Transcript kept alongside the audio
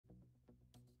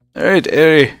Alright,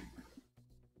 Aerei.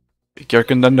 Pick your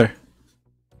contender.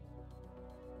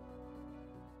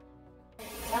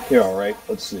 You're alright.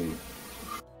 Let's see.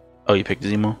 Oh, you picked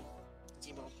Zemo?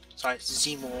 Sorry,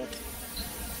 Zemo.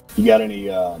 You got any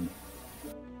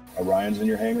Orions in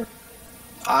your hangar?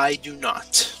 I do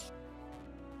not.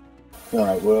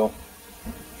 Alright, well,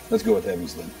 let's go with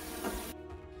heavies then.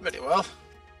 Very well.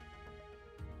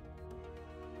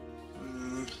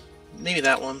 Maybe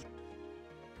that one.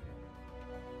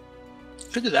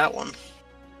 Could do that one.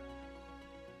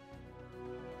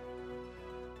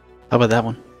 How about that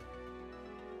one?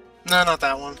 No, not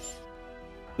that one.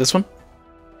 This one?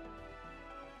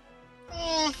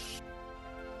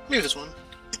 Maybe this one.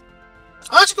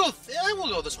 Let's go. I will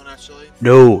go with this one actually.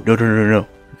 No.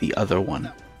 The other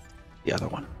one. The other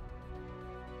one.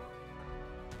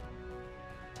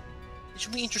 It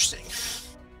should be interesting.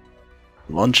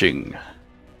 Launching.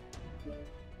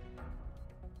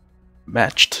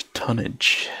 Matched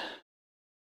tonnage.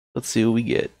 Let's see what we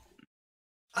get.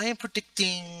 I am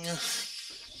predicting.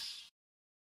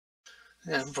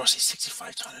 Yeah, roughly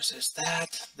 65 tonners. There's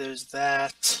that. There's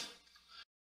that.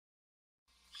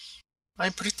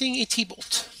 I'm predicting a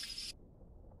T-bolt.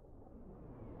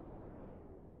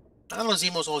 I don't know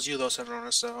Zemo's always you though,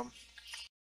 SRoT, so.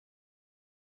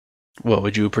 What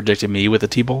would you have predicted me with a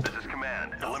T-bolt? This is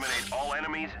command. Eliminate all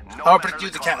enemies. No I'll matter predict you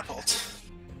the cost. catapult.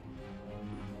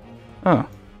 Oh,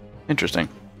 interesting.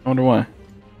 I wonder why.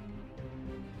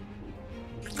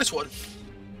 This one.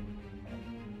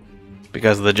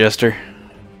 Because of the jester?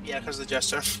 Yeah, because of the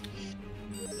jester.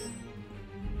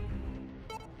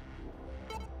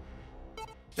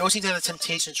 You always seem to have the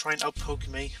temptation to try and outpoke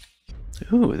me.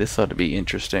 Ooh, this ought to be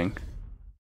interesting.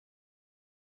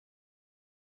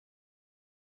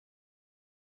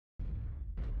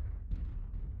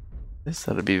 This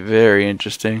ought to be very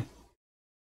interesting.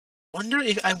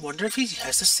 I wonder if he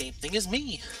has the same thing as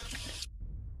me.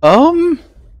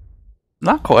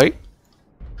 Not quite.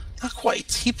 Not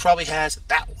quite. He probably has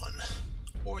that one.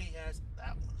 Or he has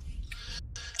that one.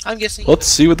 I'm guessing Let's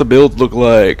see what the builds look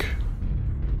like.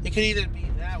 it could either be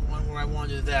that one where I want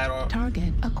to do that or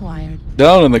Target acquired.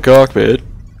 Down in the cockpit.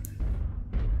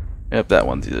 Yep, that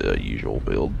one's the usual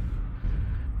build.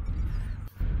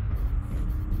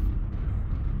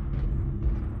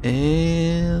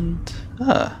 And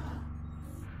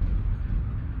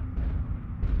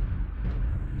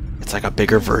it's like a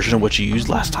bigger version of what you used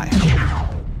last time.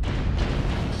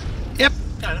 Yep,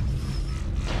 kind of.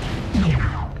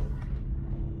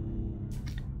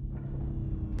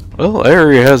 Well,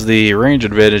 Aerei has the range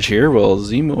advantage here, while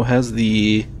Zemo has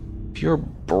the pure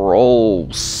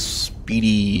brawl,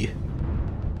 speedy,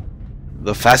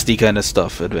 the fasty kind of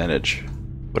stuff advantage.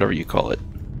 Whatever you call it.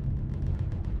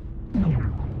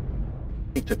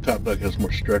 I think the top deck has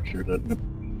more structure, doesn't it?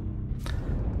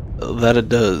 That it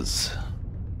does.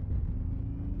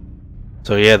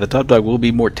 So yeah, the top dog will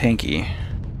be more tanky.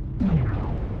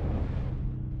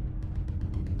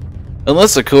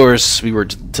 Unless, of course, we were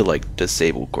to like,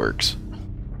 disable quirks.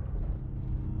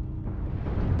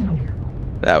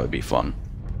 That would be fun.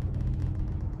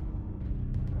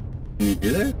 Can you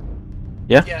do that?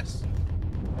 Yeah? Yes.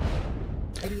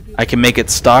 I can make it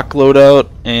stock loadout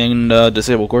and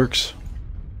disable quirks.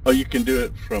 Oh, you can do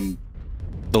it from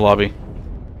The lobby.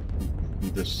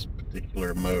 this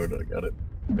particular mode. I got it.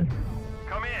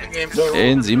 Come in. Game.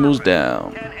 And Zemo's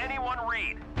down. Can anyone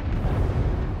read?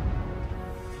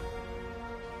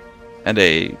 And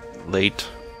a late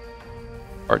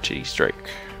RT strike.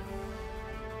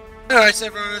 Alright,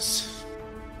 SRoT.